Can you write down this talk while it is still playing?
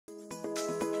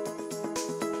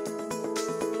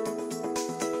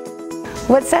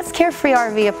What sets Carefree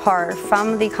RV apart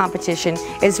from the competition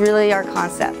is really our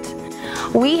concept.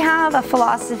 We have a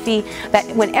philosophy that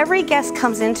when every guest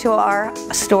comes into our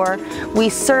store, we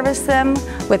service them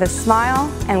with a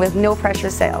smile and with no pressure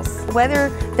sales. Whether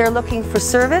they're looking for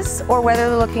service or whether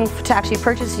they're looking to actually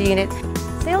purchase a unit,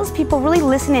 salespeople really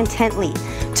listen intently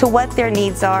to what their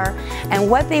needs are and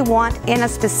what they want in a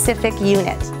specific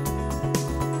unit.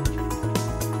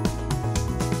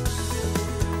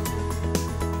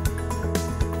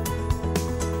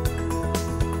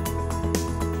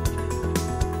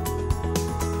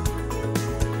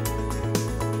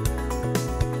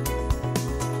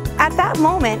 At that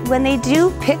moment, when they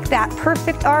do pick that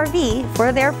perfect RV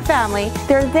for their family,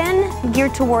 they're then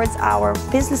geared towards our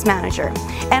business manager.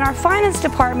 And our finance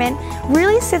department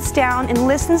really sits down and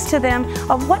listens to them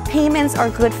of what payments are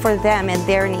good for them and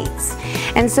their needs.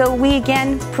 And so we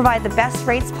again provide the best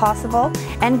rates possible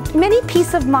and many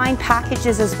peace of mind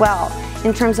packages as well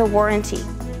in terms of warranty.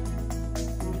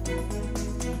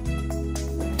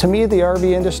 To me, the RV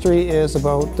industry is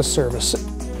about the service.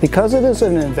 Because it is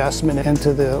an investment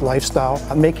into the lifestyle,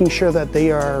 making sure that they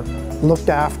are looked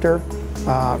after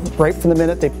right from the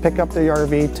minute they pick up the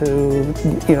RV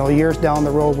to years down the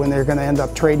road when they're going to end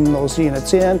up trading those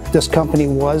units in. This company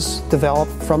was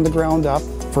developed from the ground up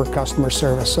for customer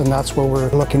service, and that's where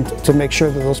we're looking to make sure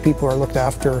that those people are looked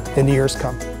after in the years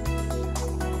come.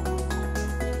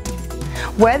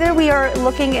 Whether we are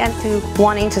looking into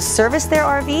wanting to service their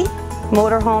RV,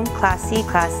 motorhome, Class C,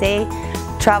 Class A,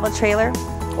 travel trailer,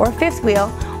 or fifth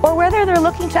wheel, or whether they're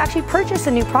looking to actually purchase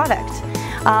a new product.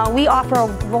 We offer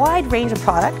a wide range of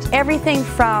product, everything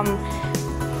from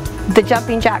the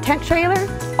jumping jack tent trailer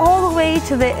all the way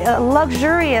to the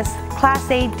luxurious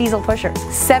Class A diesel pushers.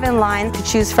 7 lines to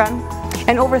choose from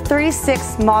and over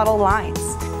 36 model lines.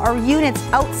 Our units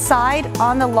outside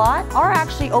on the lot are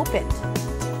actually opened.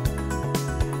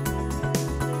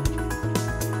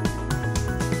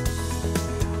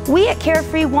 We at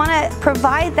Carefree want to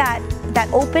provide that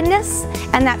openness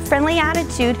and that friendly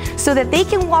attitude so that they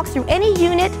can walk through any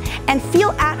unit and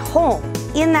feel at home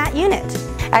in that unit.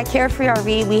 At Carefree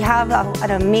RV, we have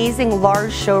an amazing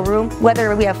large showroom.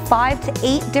 Whether we have 5 to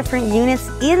 8 different units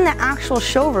in the actual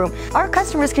showroom, our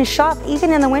customers can shop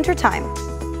even in the wintertime.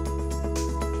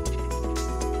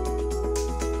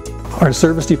 Our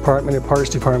service department and parts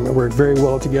department work very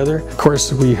well together. Of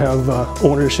course, we have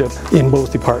ownership in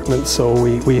both departments, so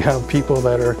we have people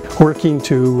that are working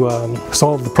to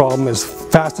solve the problem as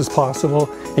fast as possible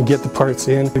and get the parts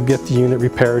in, get the unit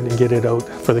repaired and get it out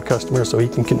for the customer so he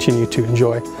can continue to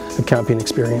enjoy a camping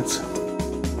experience.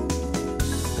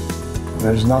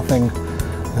 There's nothing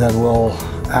that will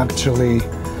actually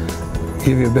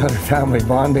give you better family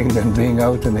bonding than being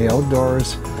out in the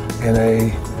outdoors in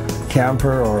a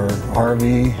camper or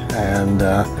RV and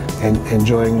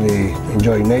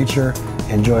enjoying nature,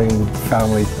 enjoying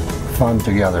family fun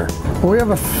together. We have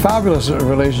a fabulous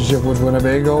relationship with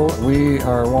Winnebago. We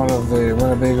are one of the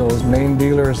Winnebago's main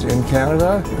dealers in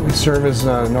Canada. We service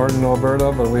northern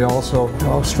Alberta, but we also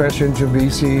stretch into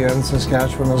BC and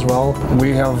Saskatchewan as well.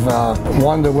 We have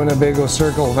won the Winnebago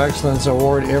Circle of Excellence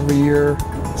Award every year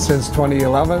since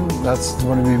 2011. That's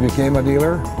when we became a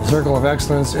dealer. Circle of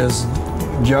Excellence is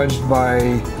judged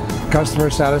by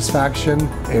customer satisfaction,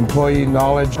 employee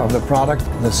knowledge of the product,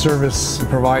 the service we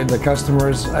provide the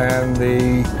customers, and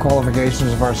the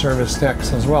qualifications of our service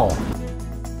techs as well.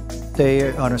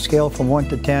 Say on a scale from 1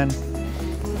 to 10,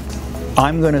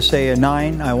 I'm going to say a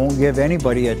 9. I won't give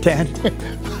anybody a 10.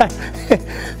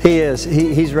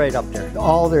 He's right up there.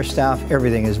 All their staff,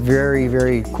 everything is very,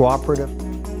 very cooperative.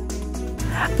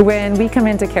 When we come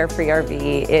into Carefree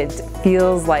RV, it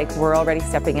feels like we're already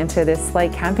stepping into this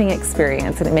camping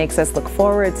experience, and it makes us look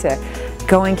forward to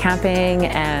going camping.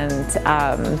 And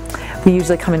we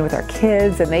usually come in with our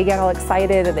kids and they get all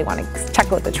excited and they want to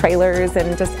check out the trailers,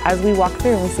 and just as we walk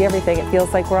through and we see everything, it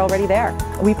feels like we're already there.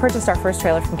 We purchased our first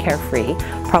trailer from Carefree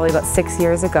probably about 6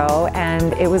 years ago,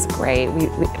 and it was great.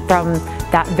 From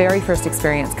that very first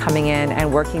experience coming in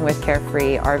and working with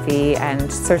Carefree RV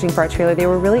and searching for our trailer, they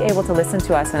were really able to listen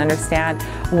to us and understand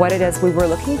what it is we were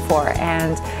looking for.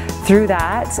 And through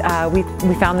that,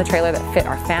 we found the trailer that fit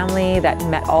our family, that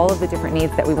met all of the different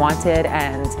needs that we wanted,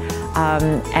 and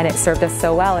it served us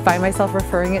so well. I find myself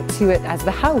referring to it as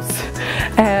the house,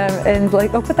 and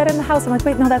like, oh, put that in the house. I'm like,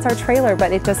 wait, no, that's our trailer.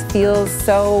 But it just feels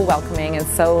so welcoming and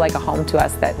so like a home to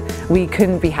us that we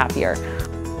couldn't be happier.